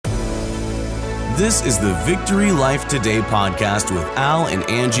This is the Victory Life Today podcast with Al and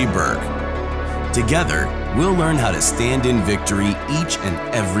Angie Burke. Together, we'll learn how to stand in victory each and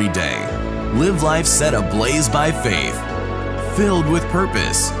every day. Live life set ablaze by faith, filled with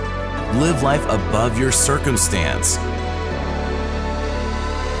purpose. Live life above your circumstance.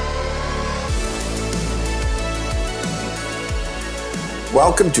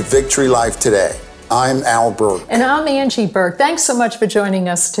 Welcome to Victory Life Today. I'm Al Burke. And I'm Angie Burke. Thanks so much for joining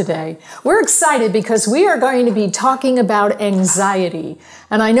us today. We're excited because we are going to be talking about anxiety.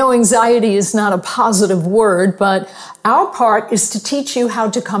 And I know anxiety is not a positive word, but our part is to teach you how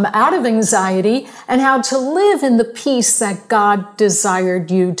to come out of anxiety and how to live in the peace that God desired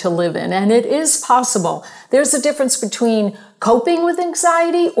you to live in. And it is possible. There's a difference between coping with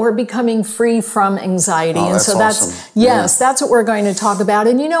anxiety or becoming free from anxiety. Oh, and so awesome. That's what we're going to talk about.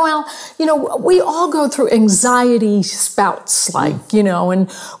 And Al, we all go through anxiety spouts, and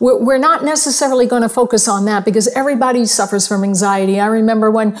we're not necessarily going to focus on that because everybody suffers from anxiety. I remember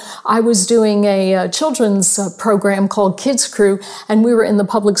when I was doing a children's program called Kids Crew, and we were in the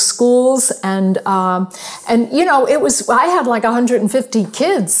public schools, and I had like 150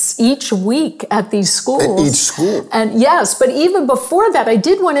 kids each week at these schools. At each school? And yes, but even before that, I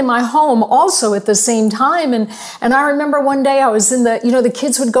did one in my home also at the same time. And I remember one day I was in the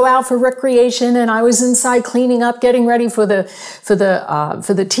kids would go out for recreation and I was inside cleaning up, getting ready for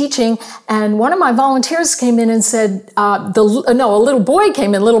the teaching. And one of my volunteers came in and said, a little boy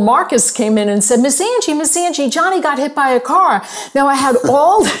came in, little Marcus came in and said, Miss Angie, Johnny got hit by a car. Now I had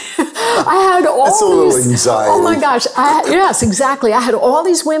all That's a little anxiety. Oh my gosh. Yes, exactly. I had all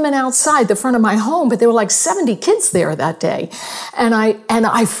these women outside the front of my home, but there were like 70 kids there that day. And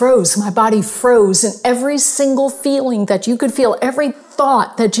I froze, my body froze, and every single feeling that you could feel, every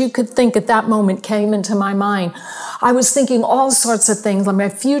thought that you could think at that moment came into my mind. I was thinking all sorts of things, like my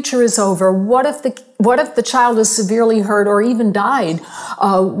future is over. What if the child is severely hurt or even died?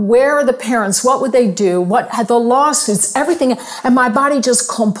 Where are the parents? What would they do? What had the lawsuits, everything? And my body just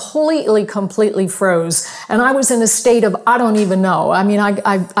completely froze. And I was in a state of, I don't even know. I mean,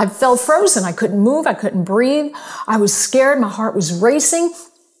 I felt frozen. I couldn't move. I couldn't breathe. I was scared. My heart was racing,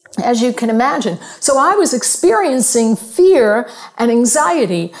 as you can imagine. So I was experiencing fear and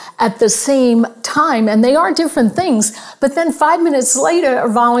anxiety at the same time, and they are different things. But then 5 minutes later, a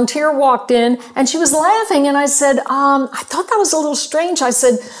volunteer walked in, and she was laughing, and I said, I thought that was a little strange. I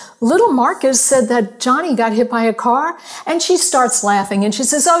said, little Marcus said that Johnny got hit by a car, and she starts laughing, and she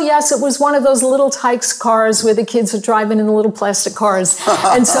says, oh yes, it was one of those little Tykes cars where the kids are driving in the little plastic cars.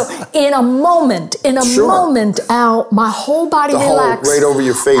 And so in a moment, Al, my whole body relaxed. Right over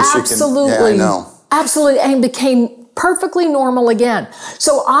your face. Absolutely. I know. Absolutely, and became perfectly normal again.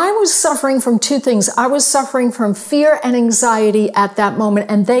 So I was suffering from two things. I was suffering from fear and anxiety at that moment,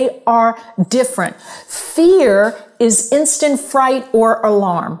 and they are different. Fear is instant fright or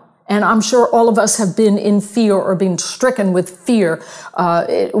alarm. And I'm sure all of us have been in fear or been stricken with fear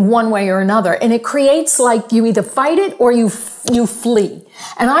one way or another. And it creates like you either fight it or you flee.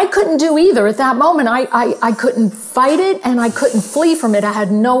 And I couldn't do either at that moment. I couldn't fight it and I couldn't flee from it. I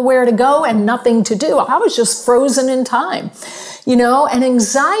had nowhere to go and nothing to do. I was just frozen in time. And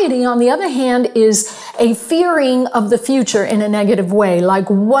anxiety, on the other hand, is a fearing of the future in a negative way. Like,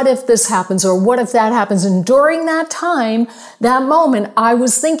 what if this happens or what if that happens? And during that time, that moment, I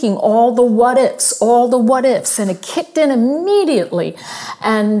was thinking all the what ifs, and it kicked in immediately.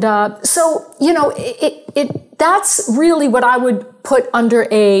 And that's really what I would put under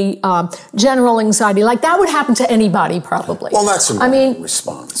a general anxiety. Like that would happen to anybody probably. Well, that's a normal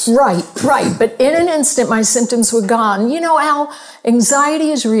response. Right. But in an instant, my symptoms were gone. Al,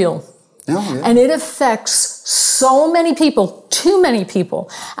 anxiety is real. Oh, yeah. And it affects so many people, too many people.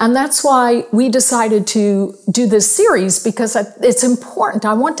 And that's why we decided to do this series, because it's important.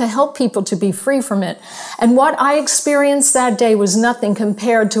 I want to help people to be free from it. And what I experienced that day was nothing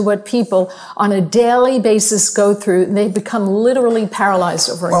compared to what people on a daily basis go through. They become literally paralyzed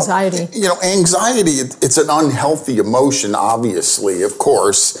over anxiety. Anxiety, it's an unhealthy emotion, obviously, of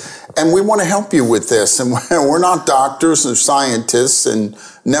course. And we want to help you with this. And we're not doctors or scientists and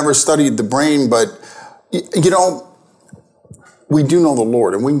never studied the brain, but, we do know the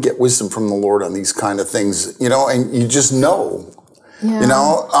Lord, and we can get wisdom from the Lord on these kind of things, and you just know. Yeah.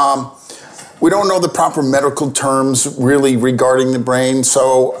 We don't know the proper medical terms really regarding the brain,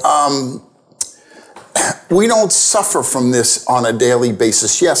 so we don't suffer from this on a daily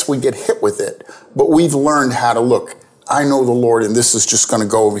basis. Yes, we get hit with it, but we've learned how to look. I know the Lord, and this is just going to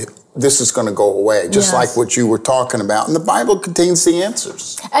go this is going to go away, just Yes. like what you were talking about. And the Bible contains the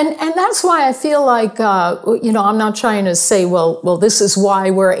answers. And that's why I feel like, I'm not trying to say, well, this is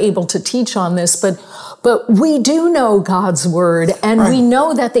why we're able to teach on this, but we do know God's word, and we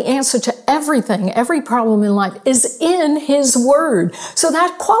know that the answer to everything, every problem in life is in his word. So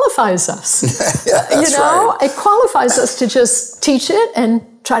that qualifies us. Yeah, that's right. It qualifies us to just teach it and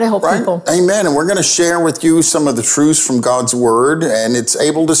try to help people. Amen. And we're going to share with you some of the truths from God's word, and it's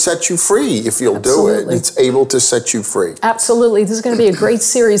able to set you free if you'll do it. It's able to set you free. Absolutely. This is going to be a great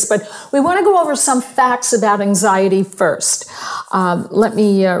series, but we want to go over some facts about anxiety first. Let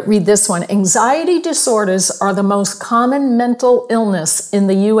me read this one. Anxiety disorders are the most common mental illness in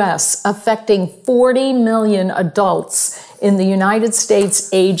the U.S., affecting 40 million adults in the United States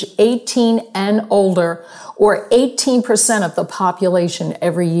age 18 and older, or 18% of the population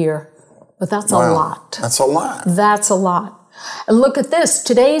every year. But that's a lot. That's a lot. That's a lot. And look at this.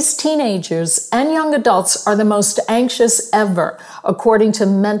 Today's teenagers and young adults are the most anxious ever, according to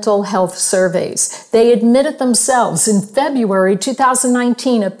mental health surveys. They admit it themselves. In February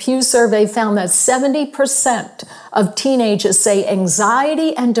 2019, a Pew survey found that 70% of teenagers say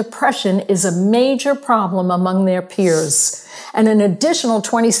anxiety and depression is a major problem among their peers. And an additional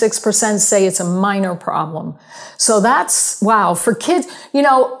 26% say it's a minor problem. So that's, wow, for kids,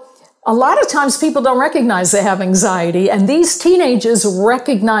 a lot of times people don't recognize they have anxiety, and these teenagers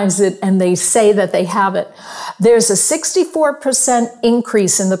recognize it and they say that they have it. There's a 64%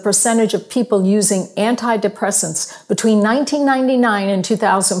 increase in the percentage of people using antidepressants between 1999 and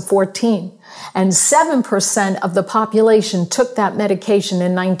 2014. And 7% of the population took that medication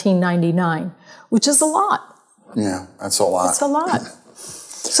in 1999, which is a lot. Yeah, that's a lot. It's a lot.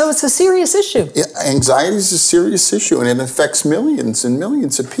 So it's a serious issue. Yeah, anxiety is a serious issue, and it affects millions and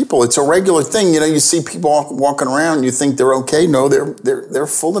millions of people. It's a regular thing. You see people walking around, you think they're okay. No, they're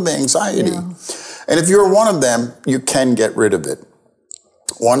full of anxiety. Yeah. And if you're one of them, you can get rid of it.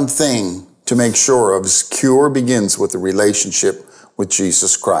 One thing to make sure of is cure begins with a relationship with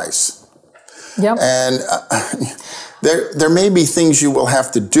Jesus Christ. Yep. And there may be things you will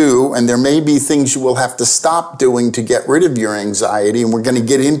have to do, and there may be things you will have to stop doing to get rid of your anxiety, and we're going to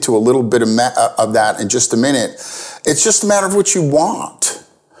get into a little bit of that in just a minute. It's just a matter of what you want.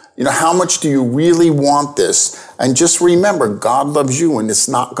 How much do you really want this? And just remember, God loves you, and it's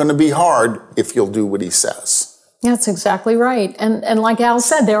not going to be hard if you'll do what he says. That's exactly right. And like Al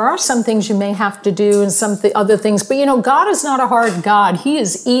said, there are some things you may have to do and some other things. But God is not a hard God. He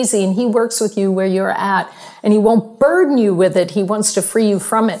is easy, and he works with you where you're at. And he won't burden you with it. He wants to free you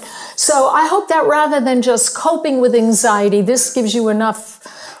from it. So I hope that rather than just coping with anxiety, this gives you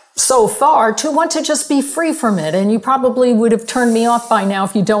enough so far to want to just be free from it. And you probably would have turned me off by now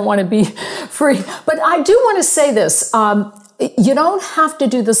if you don't want to be free. But I do want to say this. You don't have to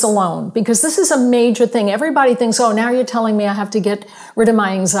do this alone, because this is a major thing. Everybody thinks, oh, now you're telling me I have to get rid of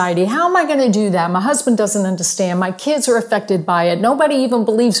my anxiety. How am I going to do that? My husband doesn't understand. My kids are affected by it. Nobody even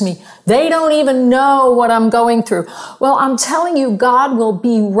believes me. They don't even know what I'm going through. Well, I'm telling you, God will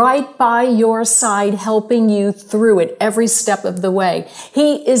be right by your side, helping you through it every step of the way.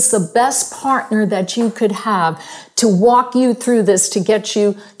 He is the best partner that you could have to walk you through this, to get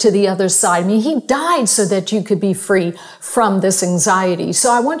you to the other side. I mean, he died so that you could be free from this anxiety.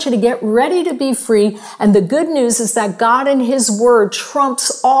 So I want you to get ready to be free. And the good news is that God and his word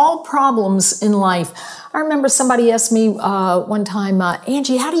trumps all problems in life. I remember somebody asked me one time,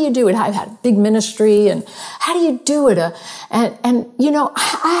 Angie, how do you do it? I've had a big ministry, and how do you do it? I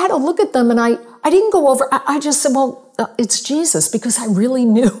had to look at them, and I didn't go over. I just said, well, it's Jesus, because I really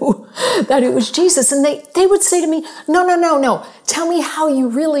knew that it was Jesus. And they would say to me, no, tell me how you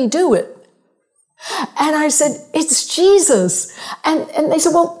really do it. And I said, it's Jesus. And they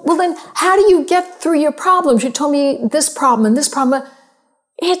said, well, then how do you get through your problems? You told me this problem and this problem.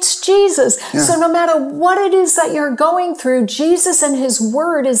 It's Jesus. Yeah. So no matter what it is that you're going through, Jesus and his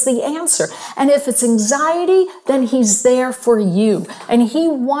word is the answer. And if it's anxiety, then he's there for you. And he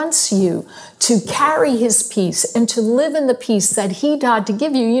wants you to carry his peace and to live in the peace that he died to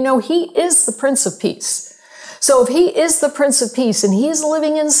give you. He is the Prince of Peace. So if he is the Prince of Peace and he's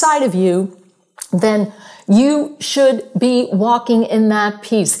living inside of you, then you should be walking in that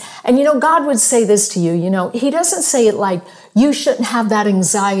peace. And God would say this to you, he doesn't say it like you shouldn't have that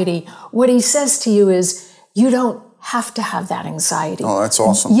anxiety. What he says to you is you don't have to have that anxiety. Oh, that's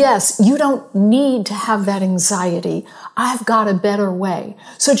awesome. Yes, you don't need to have that anxiety. I've got a better way.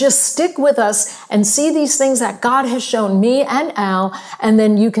 So just stick with us and see these things that God has shown me and Al, and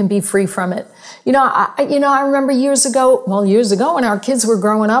then you can be free from it. I remember years ago when our kids were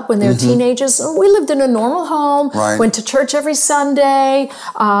growing up, when they're teenagers, we lived in a normal home, went to church every Sunday.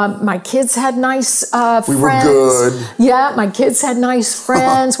 My kids had nice friends. We were good. Yeah, my kids had nice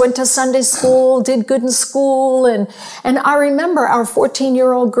friends, went to Sunday school, did good in school. And I remember our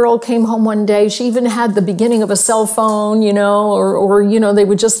 14-year-old girl came home one day. She even had the beginning of a cell phone, or they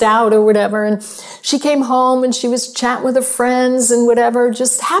were just out or whatever. And she came home and she was chatting with her friends and whatever,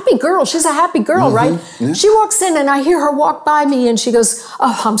 just happy girl. She's a happy girl, right? Yeah. She walks in and I hear her walk by me and she goes,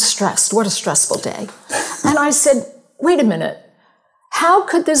 "Oh, I'm stressed. What a stressful day." And I said, "Wait a minute. How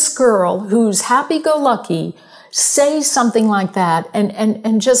could this girl who's happy-go-lucky say something like that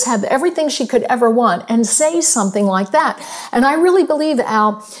and just have everything she could ever want and say something like that?" And I really believe,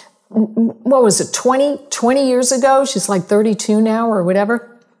 Al, what was it, 20 years ago? She's like 32 now or whatever.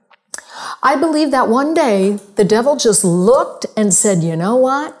 I believe that one day the devil just looked and said, "You know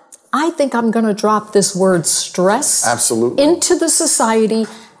what? I think I'm going to drop this word stress into the society,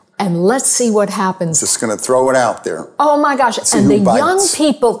 and let's see what happens." Just going to throw it out there. Oh my gosh. And the young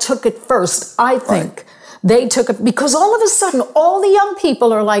people took it first, I think. Right. They took it because all of a sudden, all the young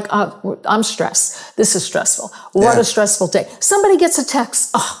people are like, "Oh, I'm stressed. This is stressful. What a stressful day." Somebody gets a text,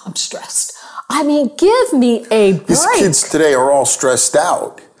 "Oh, I'm stressed." I mean, give me a break. These kids today are all stressed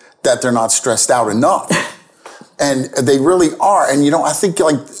out that they're not stressed out enough. And they really are. And, I think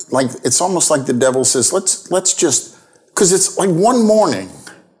like it's almost like the devil says, let's just, because it's like one morning,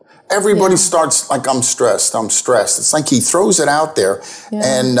 everybody starts like, I'm stressed. It's like he throws it out there. Yeah.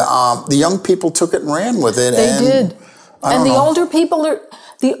 And the young people took it and ran with it. They did. And the older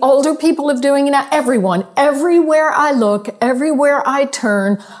people are doing it now. Everyone, everywhere I look, everywhere I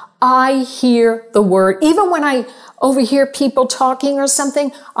turn, I hear the word. Even when I overhear people talking or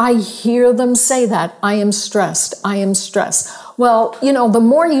something, I hear them say that. I am stressed. I am stressed. Well, the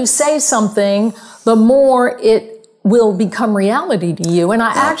more you say something, the more it will become reality to you. And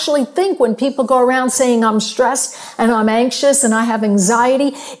I actually think when people go around saying I'm stressed and I'm anxious and I have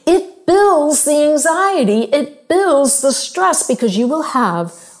anxiety, it builds the anxiety. It builds the stress because you will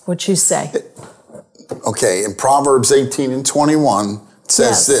have what you say. Okay, in Proverbs 18:21, it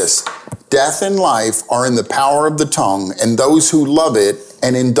says this: "Death and life are in the power of the tongue, and those who love it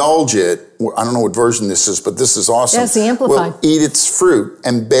and indulge it," I don't know what version this is, but this is awesome. Yes, the Amplified. "Will eat its fruit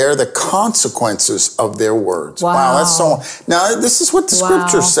and bear the consequences of their words." Wow, that's so. Now, this is what the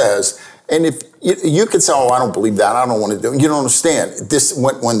scripture says. And if you could say, "Oh, I don't believe that. I don't want to do it." You don't understand. This,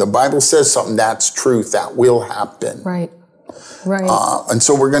 when the Bible says something, that's truth. That will happen. Right. Right. And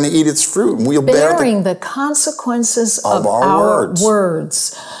so we're going to eat its fruit, and we'll bearing the consequences of our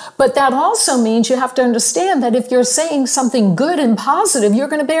words. But that also means you have to understand that if you're saying something good and positive, you're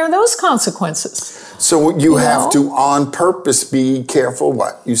going to bear those consequences. So you have to, on purpose, be careful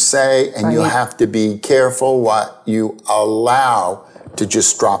what you say, and you have to be careful what you allow to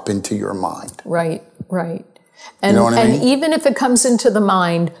just drop into your mind. Right, right. And, you know what I mean? And even if it comes into the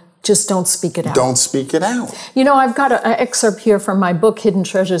mind, just don't speak it out. Don't speak it out. I've got an excerpt here from my book, Hidden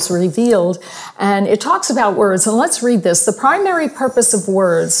Treasures Revealed, and it talks about words. And let's read this. "The primary purpose of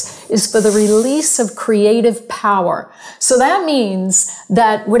words is for the release of creative power." So that means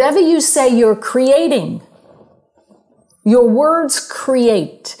that whatever you say, you're creating. Your words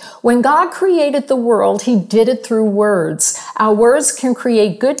create. When God created the world, He did it through words. Our words can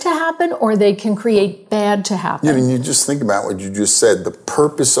create good to happen, or they can create bad to happen. Yeah, and you just think about what you just said. The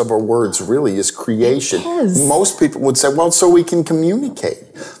purpose of our words really is creation. It is. Most people would say, well, so we can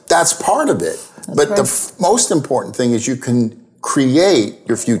communicate. That's part of it. But the most important thing is you can create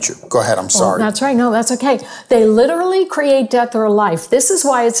your future. Go ahead, I'm sorry. Well, that's right. No, that's okay. They literally create death or life. This is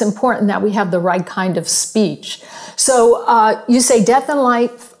why it's important that we have the right kind of speech. So you say death and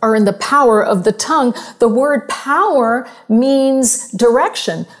life are in the power of the tongue. The word power means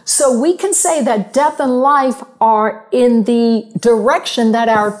direction. So we can say that death and life are in the direction that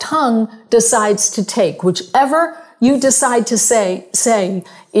our tongue decides to take. Whichever you decide to say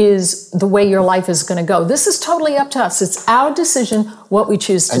is the way your life is going to go. This is totally up to us. It's our decision what we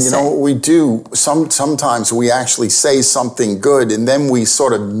choose to say. And you know what we do? Sometimes we actually say something good and then we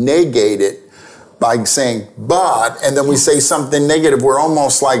sort of negate it by saying, but, and then we say something negative. We're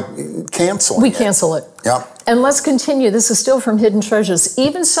almost like canceling it. We cancel it. Yep. And let's continue. This is still from Hidden Treasures.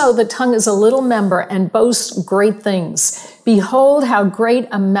 "Even so, the tongue is a little member and boasts great things. Behold, how great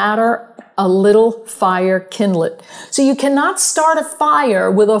a matter a little fire kindleth." So you cannot start a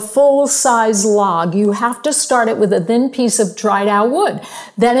fire with a full-size log. You have to start it with a thin piece of dried out wood.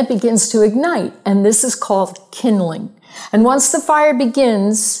 Then it begins to ignite, and this is called kindling. And once the fire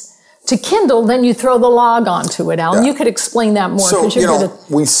begins to kindle, then you throw the log onto it, Al. And you could explain that more. So, you're good at...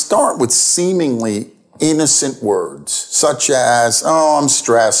 we start with seemingly innocent words, such as, oh, I'm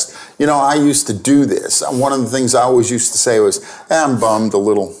stressed. I used to do this. One of the things I always used to say was, I'm bummed a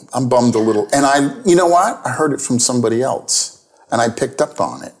little. And you know what? I heard it from somebody else, and I picked up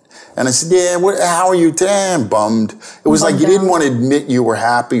on it. And I said, yeah, how are you today? I'm bummed. It was like you didn't want to admit you were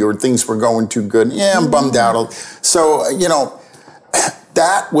happy or things were going too good. Yeah, I'm bummed out. So,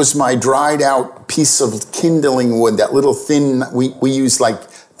 that was my dried out piece of kindling wood, that little thin, we use like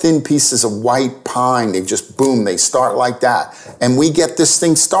thin pieces of white pine. They just, boom, they start like that. And we get this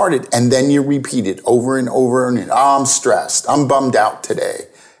thing started, and then you repeat it over and over and over. Oh, I'm stressed. I'm bummed out today.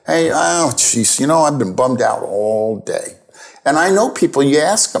 Hey, oh, jeez, I've been bummed out all day. And I know people, you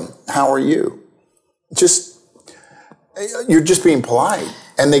ask them, how are you? You're just being polite.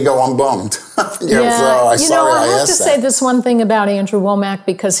 And they go, I'm bummed. I have to say this one thing about Andrew Wommack,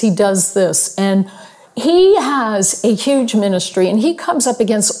 because he does this. And he has a huge ministry, and he comes up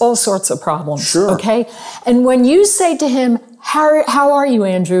against all sorts of problems. Sure. Okay? And when you say to him, how are you,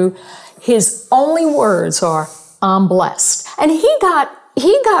 Andrew? His only words are, I'm blessed. And he got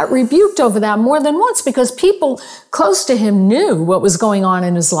rebuked over that more than once, because people close to him knew what was going on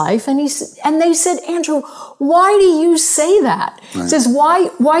in his life. And they said, Andrew, why do you say that? Right. He says,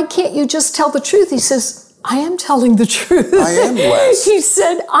 why can't you just tell the truth? He says, I am telling the truth. I am blessed. He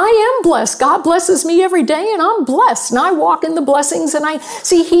said, I am blessed. God blesses me every day, and I'm blessed. And I walk in the blessings, and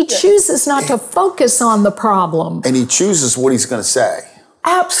he chooses not to focus on the problem. And he chooses what he's going to say.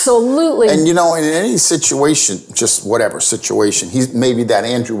 Absolutely. And in any situation, just whatever situation, maybe that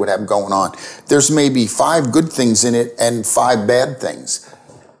Andrew would have going on, there's maybe 5 good things in it and 5 bad things.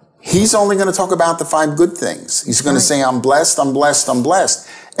 He's only going to talk about the 5 good things. He's going to say, I'm blessed, I'm blessed, I'm blessed.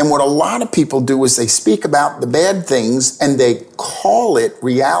 And what a lot of people do is they speak about the bad things and they call it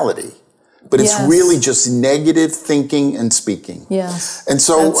reality. But it's really just negative thinking and speaking. Yes. And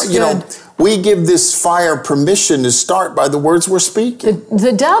so, we give this fire permission to start by the words we're speaking.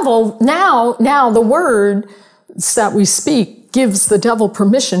 The devil, now the words that we speak gives the devil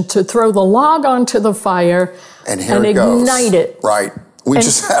permission to throw the log onto the fire and ignite it. Right. We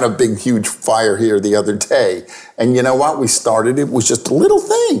just had a big, huge fire here the other day. And you know what? We started, it was just a little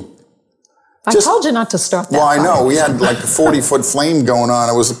thing. I told you not to start that. Well, I know. We had like a 40-foot flame going on.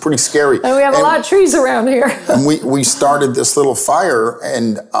 It was pretty scary. And we have a lot of trees around here. And we started this little fire,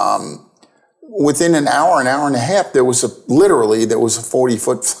 and within an hour and a half, there was a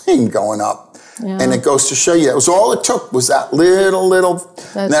 40-foot flame going up. Yeah. And it goes to show you, that was all it took was that little,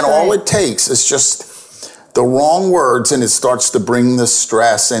 and then all it takes is just the wrong words, and it starts to bring the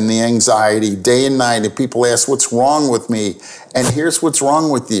stress and the anxiety day and night. And people ask, what's wrong with me? And here's what's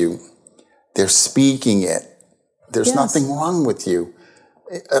wrong with you. They're speaking it. There's nothing wrong with you.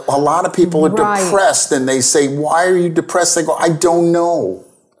 A lot of people are depressed, and they say, why are you depressed? They go, I don't know.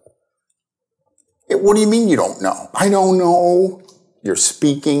 What do you mean you don't know? I don't know. You're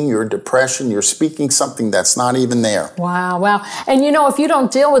speaking your depression. You're speaking something that's not even there. Wow. And if you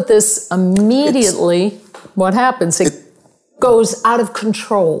don't deal with this immediately, what happens? It goes out of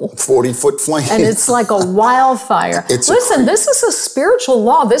control. 40-foot flame. And it's like a wildfire. Listen, this is a spiritual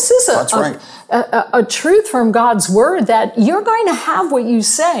law. This is a truth from God's word that you're going to have what you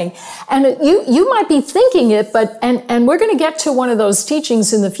say. And you might be thinking it, and we're going to get to one of those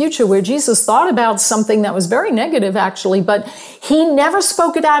teachings in the future where Jesus thought about something that was very negative, actually, but he never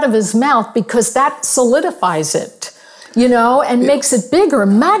spoke it out of his mouth because that solidifies it, and makes it bigger,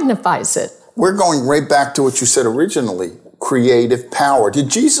 magnifies it. We're going right back to what you said originally. Creative power. Did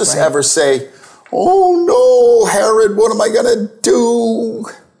Jesus ever say, oh no, Herod, what am I going to do?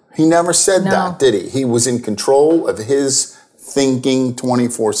 He never said that, did he? He was in control of his thinking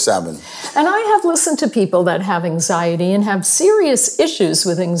 24/7. And I have listened to people that have anxiety and have serious issues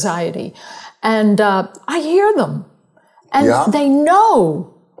with anxiety. And I hear them. And they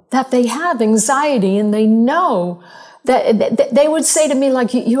know that they have anxiety, and they know that they would say to me,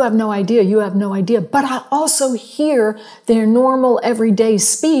 like, you have no idea. But I also hear their normal everyday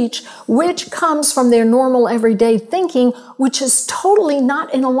speech, which comes from their normal everyday thinking, which is totally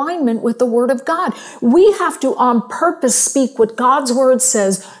not in alignment with the Word of God. We have to on purpose speak what God's Word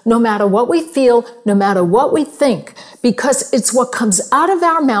says, no matter what we feel, no matter what we think, because it's what comes out of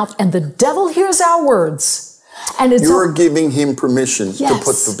our mouth, and the devil hears our words. And you're giving him permission to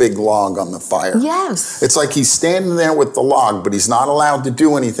put the big log on the fire. Yes. It's like he's standing there with the log, but he's not allowed to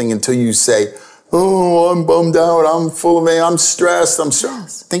do anything until you say, oh, I'm bummed out. I'm full of I'm stressed.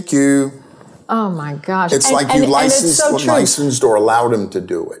 Yes. Thank you. Oh my gosh. It's like you licensed or allowed him to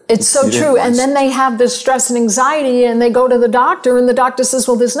do it. It's so true. And then they have this stress and anxiety and they go to the doctor and the doctor says,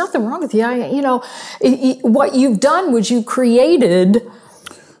 well, there's nothing wrong with you. What you've done was you created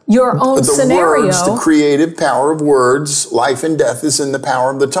your own scenario. Words, the creative power of words, life and death is in the power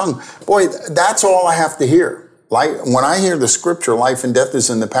of the tongue. Boy, that's all I have to hear. When I hear the scripture, life and death is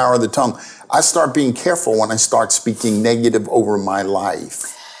in the power of the tongue, I start being careful when I start speaking negative over my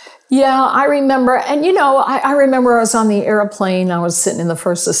life. Yeah, I remember. And, I remember I was on the airplane. I was sitting in the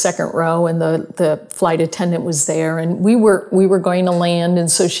first or second row and the flight attendant was there and we were going to land. And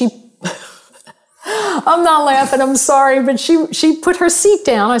so she, I'm not laughing, I'm sorry, but she put her seat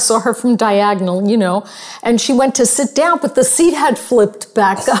down. I saw her from diagonal, and she went to sit down, but the seat had flipped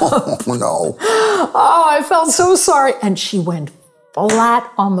back up. Oh, no. Oh, I felt so sorry. And she went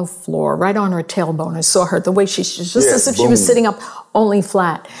flat on the floor, right on her tailbone. I saw her, the way she's just as if she was sitting up, only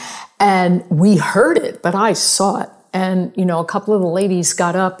flat. And we heard it, but I saw it. And, a couple of the ladies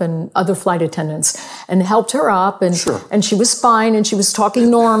got up and other flight attendants and helped her up and she was fine and she was talking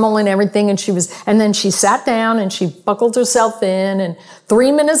normal and everything. And then she sat down and she buckled herself in and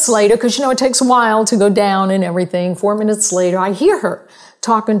 3 minutes later, because it takes a while to go down and everything, 4 minutes later, I hear her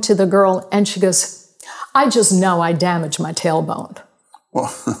talking to the girl and she goes, I just know I damaged my tailbone.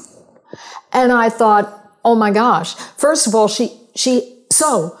 And I thought, oh my gosh. First of all,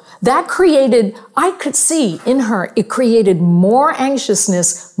 that created, I could see in her, it created more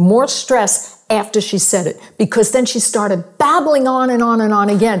anxiousness, more stress after she said it, because then she started babbling on and on and on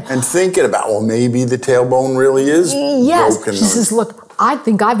again. And thinking about, maybe the tailbone really is broken. She says, look, I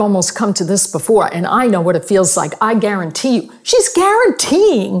think I've almost come to this before, and I know what it feels like. I guarantee you. She's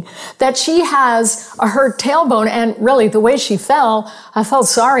guaranteeing that she has a hurt tailbone, and really, the way she fell, I felt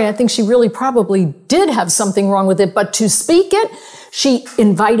sorry. I think she really probably did have something wrong with it, but to speak it, she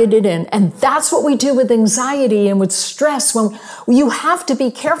invited it in. And that's what we do with anxiety and with stress. When you have to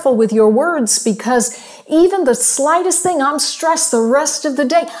be careful with your words, because even the slightest thing, I'm stressed the rest of the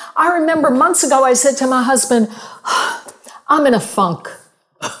day. I remember months ago, I said to my husband, I'm in a funk.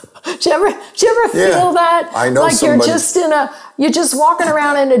 Do you ever feel that? I know like somebody. You're just walking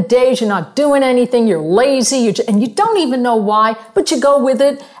around in a daze, you're not doing anything, you're lazy, and you don't even know why, but you go with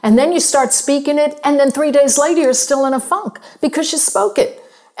it, and then you start speaking it, and then 3 days later you're still in a funk because you spoke it,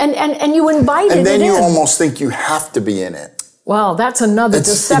 and you invited it in. And then you almost think you have to be in it. Well, that's another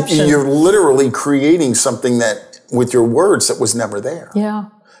deception. You're literally creating something that, with your words, that was never there. Yeah.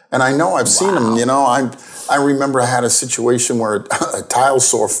 And I know I've seen them, I remember I had a situation where a tile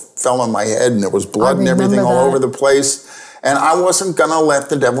saw fell on my head and there was blood and everything all over the place. And I wasn't going to let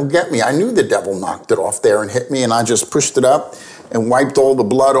the devil get me. I knew the devil knocked it off there and hit me, and I just pushed it up and wiped all the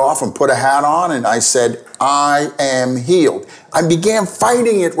blood off and put a hat on, and I said, I am healed. I began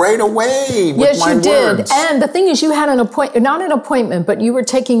fighting it right away with my words. Yes, you did. And the thing is, you had not an appointment, but you were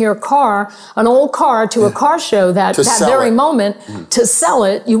taking your car, an old car, to a car show that very moment to sell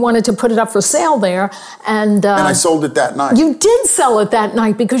it. You wanted to put it up for sale there. And I sold it that night. You did sell it that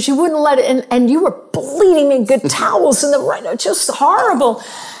night because you wouldn't let it, and you were bleeding and good towels and just horrible.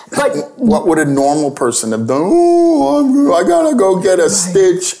 But what would a normal person have done? Oh, I gotta go get a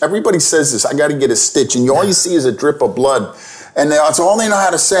stitch. Everybody says this, I gotta get a stitch. And all you see is a drip of blood. And that's all they know how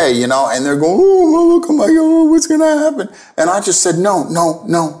to say, And they're going, look at what's gonna happen? And I just said,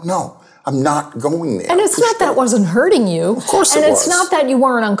 no. I'm not going there. And it's not that it wasn't hurting you. Of course it was. And it's not that you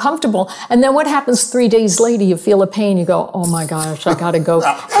weren't uncomfortable. And then what happens 3 days later? You feel a pain. You go, oh my gosh, I got to go.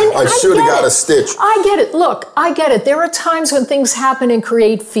 I should have got a stitch. I get it. Look, I get it. There are times when things happen and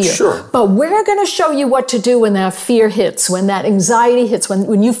create fear. Sure. But we're going to show you what to do when that fear hits, when that anxiety hits,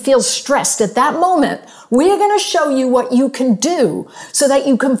 when you feel stressed at that moment. We're going to show you what you can do so that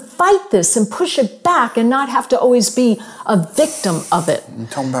you can fight this and push it back and not have to always be a victim of it.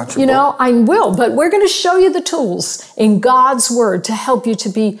 Tell them about your book. I will, but we're going to show you the tools in God's Word to help you to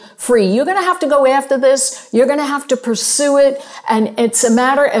be free. You're going to have to go after this. You're going to have to pursue it. And it's a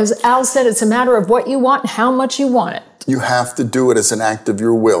matter, as Al said, it's a matter of what you want and how much you want it. You have to do it as an act of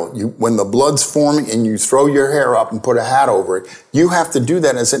your will. When the blood's forming and you throw your hair up and put a hat over it, you have to do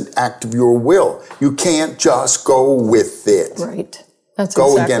that as an act of your will. You can't just go with it. Right. That's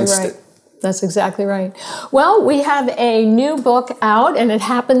go exactly against right. it. That's exactly right. Well, we have a new book out, and it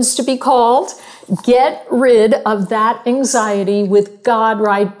happens to be called Get Rid of That Anxiety with God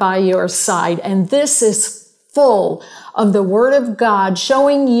Right by Your Side. And this is full of the Word of God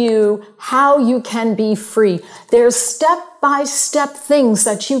showing you how you can be free. There's step-by-step things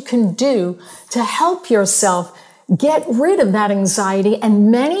that you can do to help yourself get rid of that anxiety.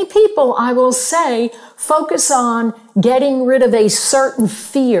 And many people, I will say, focus on getting rid of a certain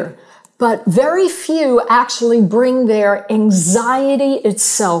fear. but very few actually bring their anxiety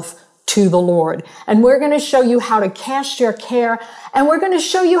itself to the Lord. And we're going to show you how to cast your care, and we're going to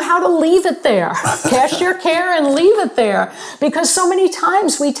show you how to leave it there. Cast your care and leave it there, because so many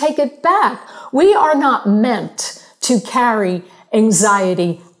times we take it back. We are not meant to carry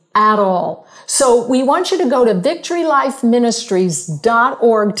anxiety at all. So we want you to go to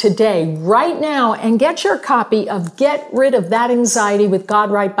victorylifeministries.org today, right now, and get your copy of Get Rid of That Anxiety with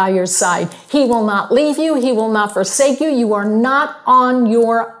God Right by Your Side. He will not leave you. He will not forsake you. You are not on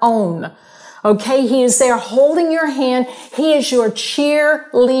your own. Okay? He is there holding your hand. He is your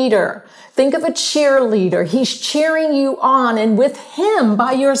cheerleader. Think of a cheerleader. He's cheering you on, and with him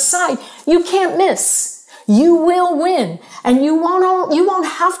by your side, you can't miss. You will win, and you won't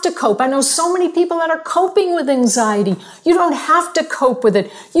have to cope. I know so many people that are coping with anxiety. You don't have to cope with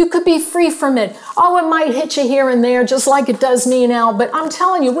it. You could be free from it. Oh, it might hit you here and there, just like it does me now, but I'm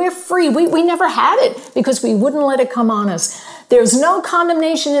telling you, we're free. We never had it because we wouldn't let it come on us. There's no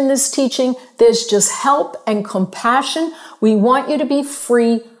condemnation in this teaching. There's just help and compassion. We want you to be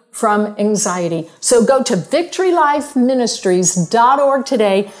free from anxiety. So go to victorylifeministries.org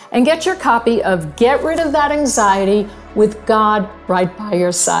today and get your copy of Get Rid of That Anxiety with God Right by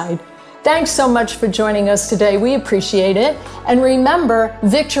Your Side. Thanks so much for joining us today. We appreciate it. And remember,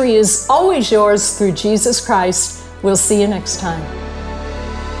 victory is always yours through Jesus Christ. We'll see you next time.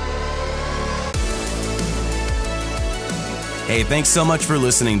 Hey, thanks so much for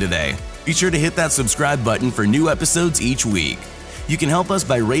listening today. Be sure to hit that subscribe button for new episodes each week. You can help us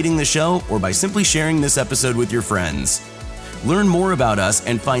by rating the show or by simply sharing this episode with your friends. Learn more about us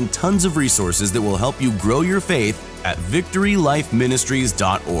and find tons of resources that will help you grow your faith at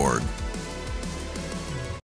victorylifeministries.org.